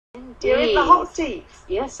You're in the hot seat.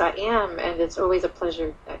 Yes, I am, and it's always a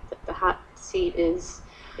pleasure. The hot seat is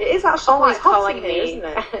It is actually always quite hot calling in me, here, isn't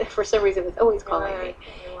it? For some reason, it's always calling me.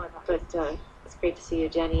 Yeah. But it's great to see you,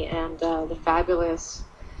 Jenny, and the fabulous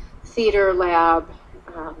theater lab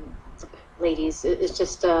ladies. It's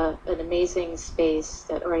just an amazing space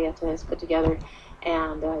that Orietta has put together,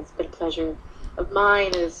 and it's been a pleasure of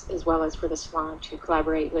mine as well as for the Salon to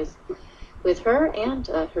collaborate with her and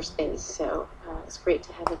her space. So it's great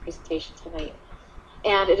to have a presentation tonight.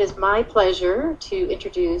 And it is my pleasure to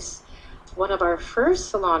introduce one of our first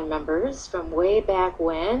Salon members from way back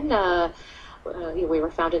when. We were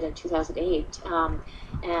founded in 2008.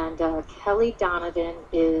 And Kelly Donovan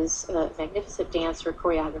is a magnificent dancer,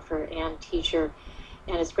 choreographer, and teacher.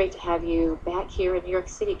 And it's great to have you back here in New York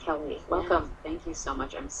City, Kelly. Welcome. Yeah, thank you so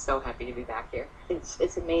much. I'm so happy to be back here.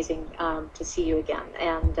 It's amazing to see you again.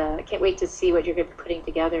 And I can't wait to see what you're going to be putting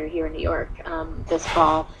together here in New York this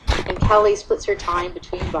fall. And Kelly splits her time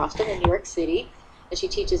between Boston and New York City. And she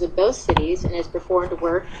teaches in both cities and has performed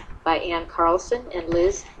work by Ann Carlson and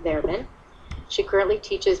Liz Verman. She currently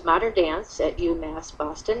teaches modern dance at UMass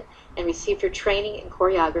Boston and received her training in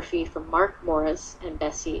choreography from Mark Morris and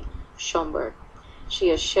Bessie Schomburg. She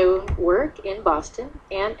has shown work in Boston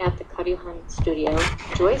and at the Cuddyhun Studio,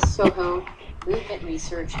 Joyce Soho Movement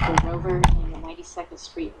Research for Rover in the 92nd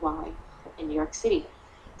Street Y in New York City.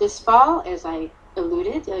 This fall, as I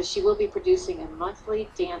alluded, she will be producing a monthly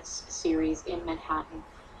dance series in Manhattan.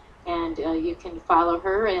 And you can follow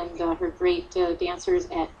her and her great dancers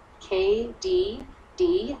at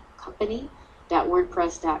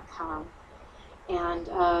kddcompany.wordpress.com. And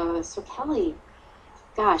so Kelly,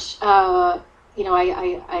 gosh, I've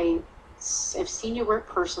seen your work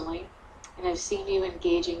personally, and I've seen you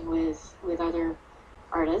engaging with other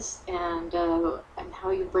artists, and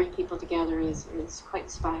how you bring people together is quite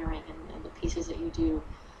inspiring, and the pieces that you do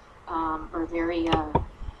are very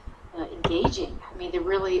engaging. I mean, they're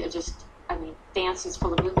really dance is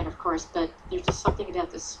full of movement, of course, but there's just something about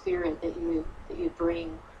the spirit that you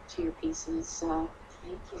bring to your pieces. Thank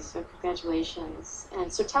you. So congratulations. And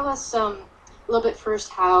so tell us a little bit first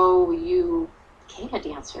how you became a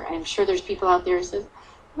dancer. I'm sure there's people out there who says,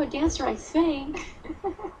 I'm a dancer, I sing.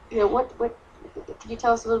 What can you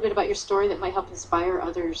tell us a little bit about your story that might help inspire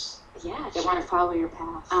others that want to follow your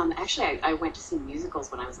path? Actually, I went to see musicals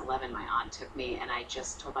when I was 11. My aunt took me, and I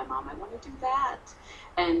just told my mom I want to do that.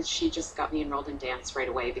 And she just got me enrolled in dance right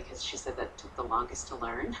away because she said that took the longest to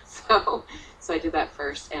learn. So I did that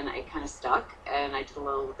first, and I kind of stuck. And I did a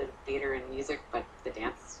little bit of theater and music, but the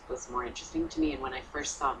dance was more interesting to me. And when I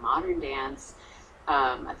first saw modern dance,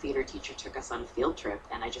 a theater teacher took us on a field trip,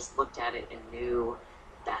 and I just looked at it and knew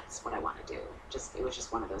that's what I want to do. It was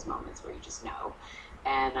just one of those moments where you just know.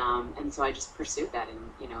 And so I just pursued that in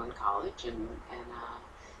college, and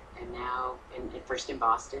now first in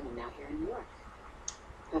Boston, and now here in New York.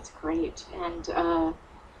 That's great. And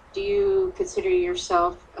do you consider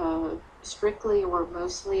yourself strictly or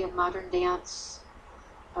mostly a modern dance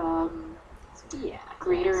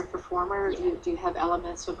creator and performer? Yeah. Do you have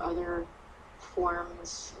elements of other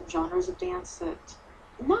forms and genres of dance that?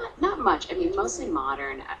 Not much. I mean, mostly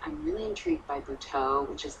modern. I'm really intrigued by Butoh,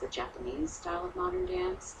 which is the Japanese style of modern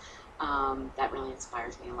dance. That really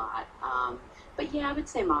inspires me a lot. But yeah, I would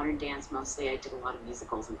say modern dance mostly. I did a lot of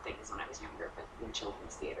musicals and things when I was younger, but in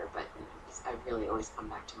children's theater. But I really always come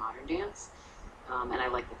back to modern dance, and I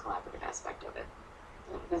like the collaborative aspect of it.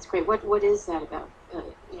 That's great. What is that about?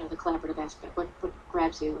 The collaborative aspect. What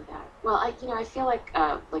grabs you with that? Well, I feel like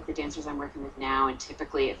the dancers I'm working with now, and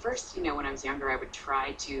typically at first, when I was younger, I would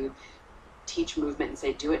try to teach movement and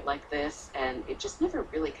say, do it like this, and it just never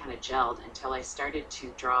really kind of gelled until I started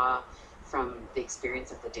to draw from the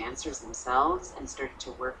experience of the dancers themselves and started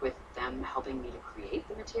to work with them helping me to create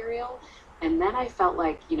the material. And then I felt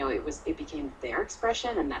like, it became their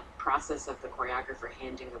expression, and that process of the choreographer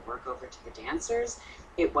handing the work over to the dancers,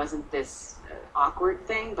 it wasn't this awkward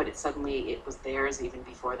thing, but it was theirs even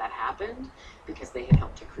before that happened, because they had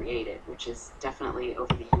helped to create it, which is definitely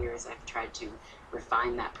over the years I've tried to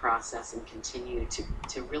refine that process and continue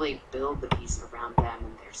to really build the piece around them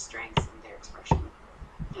and their strengths and their expression.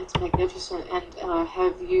 That's magnificent. And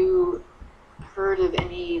have you heard of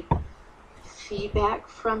any feedback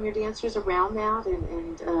from your dancers around that,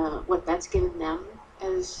 and what that's given them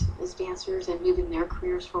as dancers and moving their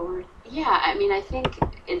careers forward? Yeah, I mean, I think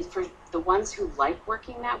for the ones who like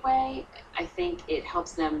working that way, I think it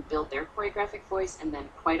helps them build their choreographic voice, and then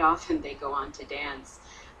quite often they go on to dance.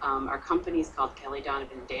 Our company's called Kelly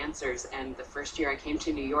Donovan Dancers, and the first year I came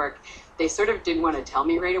to New York, they sort of didn't want to tell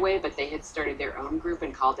me right away, but they had started their own group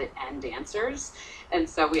and called it N Dancers, and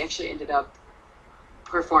so we actually ended up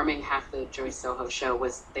performing half the Joyce Soho show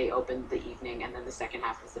was they opened the evening, and then the second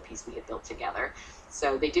half was the piece we had built together.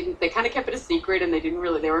 So they kind of kept it a secret, and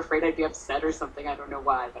they were afraid I'd be upset or something. I don't know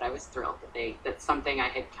why, but I was thrilled that something I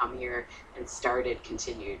had come here and started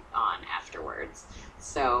continued on afterwards.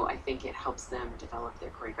 So I think it helps them develop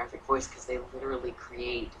their choreographic voice because they literally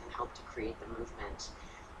create and help to create the movement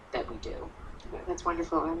that we do. That's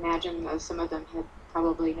wonderful. I imagine some of them had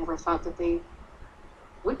probably never thought that they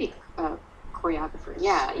would be choreographers.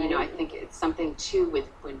 Yeah, right? you know, I think it's something too with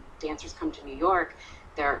when dancers come to New York,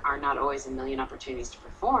 there are not always a million opportunities to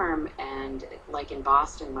perform. And like in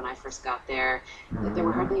Boston, when I first got there, there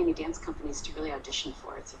were hardly any dance companies to really audition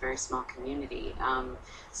for. It's a very small community.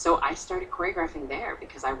 So I started choreographing there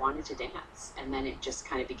because I wanted to dance. And then it just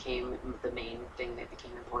kind of became the main thing that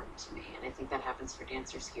became important to me. And I think that happens for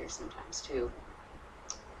dancers here sometimes too.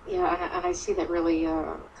 Yeah, and I see that really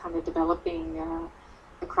kind of developing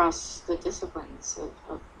across the disciplines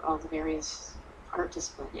of all the various art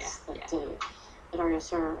disciplines that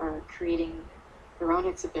artists are creating their own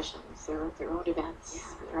exhibitions, their own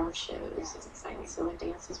events, their own shows. Yeah, it's exciting. So in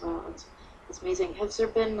dance as well. It's amazing. Has there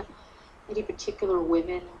been any particular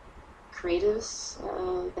women creatives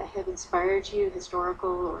that have inspired you, historical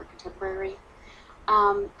or contemporary?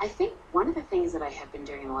 I think one of the things that I have been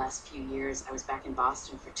doing in the last few years, I was back in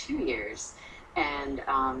Boston for 2 years, and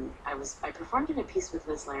I performed in a piece with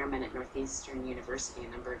Liz Lerman at Northeastern University a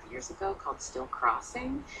number of years ago called Still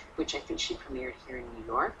Crossing, which I think she premiered here in New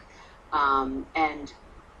York. And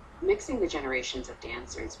mixing the generations of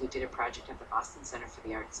dancers, we did a project at the Boston Center for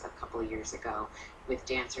the Arts a couple of years ago with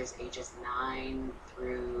dancers ages 9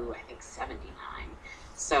 through, I think, 79.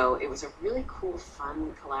 So it was a really cool,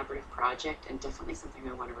 fun, collaborative project, and definitely something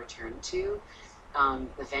I want to return to.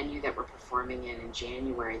 The venue that we're performing in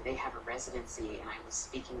January, they have a residency, and I was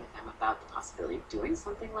speaking with them about the possibility of doing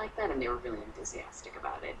something like that, and they were really enthusiastic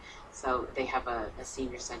about it. So they have a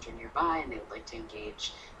senior center nearby, and they would like to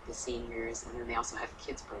engage the seniors, and then they also have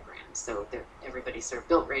kids programs. So everybody's sort of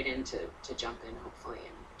built right in to jump in, hopefully,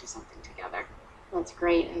 and do something together. That's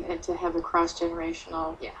great, and to have a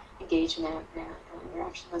cross-generational engagement and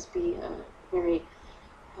interaction must be very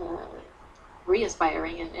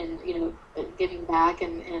re-inspiring and you know, giving back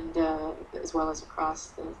and as well as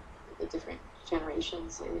across the different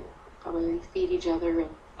generations. They probably feed each other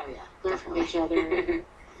and learn from each other.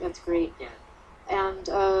 That's great. Yeah. And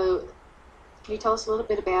can you tell us a little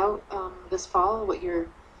bit about this fall, what you're,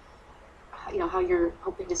 you know, how you're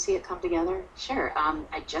hoping to see it come together? Sure.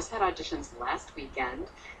 I just had auditions last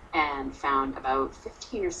weekend and found about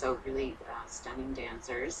 15 or so really stunning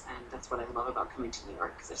dancers, and that's what I love about coming to New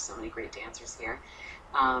York because there's so many great dancers here.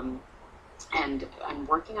 And I'm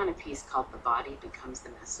working on a piece called The Body Becomes the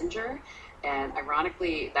Messenger, and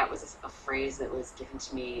ironically that was a phrase that was given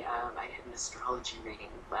to me. I had an astrology reading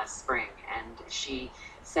last spring, and she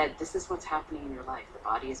said, this is what's happening in your life. The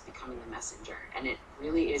body is becoming the messenger. And it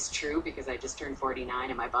really is true because I just turned 49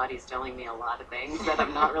 and my body is telling me a lot of things that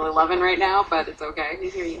I'm not really loving right now, but it's okay. We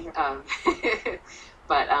hear you.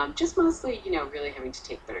 But just mostly, you know, really having to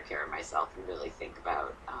take better care of myself and really think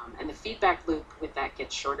about, and the feedback loop with that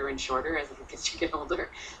gets shorter and shorter as you get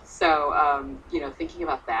older. So, you know, thinking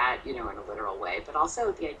about that, you know, in a literal way, but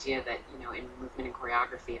also the idea that, you know, in movement and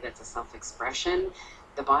choreography, that's a self-expression.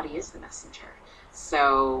 The body is the messenger.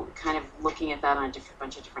 So kind of looking at that on a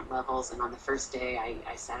bunch of different levels. And on the first day,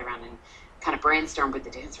 I sat around and kind of brainstormed with the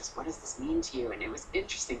dancers, what does this mean to you? And it was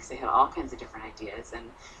interesting because they had all kinds of different ideas.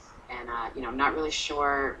 And you know, I'm not really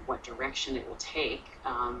sure what direction it will take.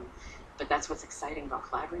 But that's what's exciting about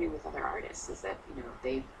collaborating with other artists is that, you know,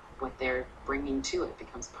 what they're bringing to it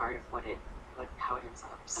becomes part of how it ends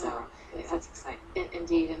up. So that's exciting.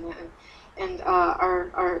 Indeed. And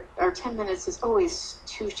our 10 minutes is always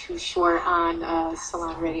too short on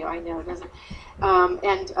Salon Radio. I know, doesn't it?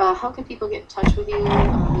 And how can people get in touch with you? You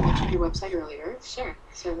mentioned your website earlier. Sure.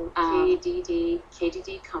 So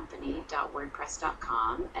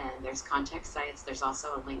kddcompany.wordpress.com, and there's contact sites. There's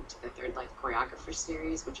also a link to the Third Life Choreographer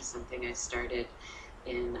series, which is something I started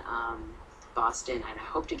in Boston, and I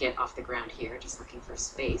hope to get off the ground here. Just looking for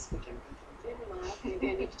space, which I'm thinking, maybe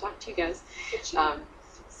I need to talk to you guys.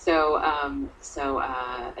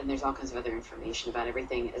 And there's all kinds of other information about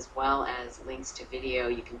everything, as well as links to video.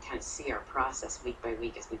 You can kind of see our process week by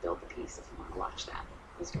week as we build the piece if you want to watch that.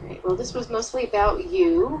 That's great. Well, this was mostly about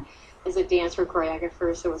you as a dancer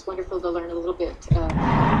choreographer, so it's wonderful to learn a little bit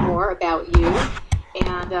more about you.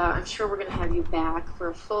 And I'm sure we're going to have you back for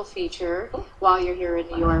a full feature while you're here in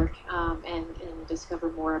New York and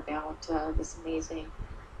discover more about this amazing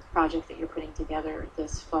project that you're putting together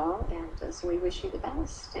this fall. And so we wish you the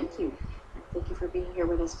best. Thank you. Thank you for being here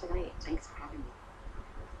with us tonight. Thanks for having me.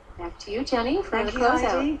 Back to you, Jenny, for the Thank you,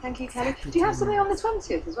 closeout. Heidi. Thank you, Kelly. Do you have something on the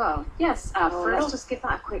 20th as well? Yes, Let's just give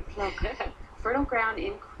that a quick plug. Fertile Ground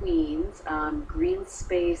in Queens,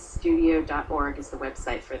 greenspacestudio.org is the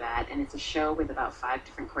website for that, and it's a show with about 5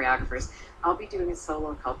 different choreographers. I'll be doing a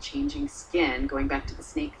solo called Changing Skin, going back to the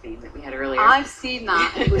snake theme that we had earlier. I've seen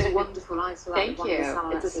that. It was wonderful. I saw that. Thank you.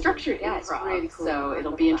 It's a structured improv, it's really cool. so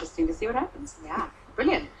it'll be interesting to see what happens. Yeah,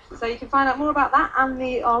 brilliant. So you can find out more about that and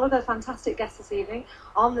our other fantastic guests this evening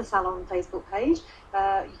on the Salon Facebook page.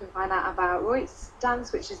 You can find out about Roy's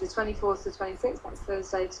dance, which is the 24th to 26th, that's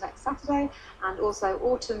Thursday to next Saturday, and also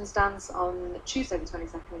Autumn's dance on Tuesday the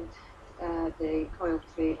 22nd, the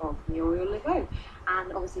choreography of Muriel Legault.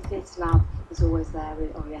 And obviously Theatre Lab is always there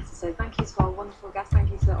with Orietta. So thank you to our wonderful guests.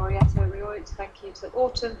 Thank you to Orietta Rioit, thank you to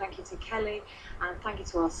Autumn, thank you to Kelly, and thank you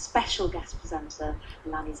to our special guest presenter,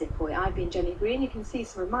 Lani Zipoy. I've been Jenny Green. You can see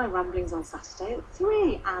some of my ramblings on Saturday at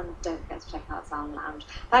 3, and don't forget to check out Salon Lounge.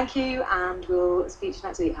 Thank you, and we'll speak to you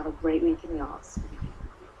next week. Have a great week in the arts.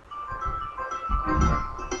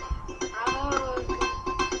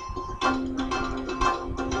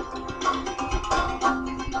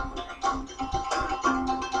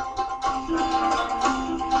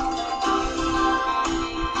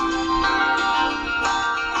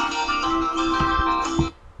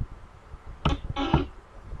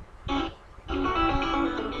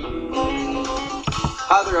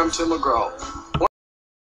 Hi there, I'm Tim McGraw.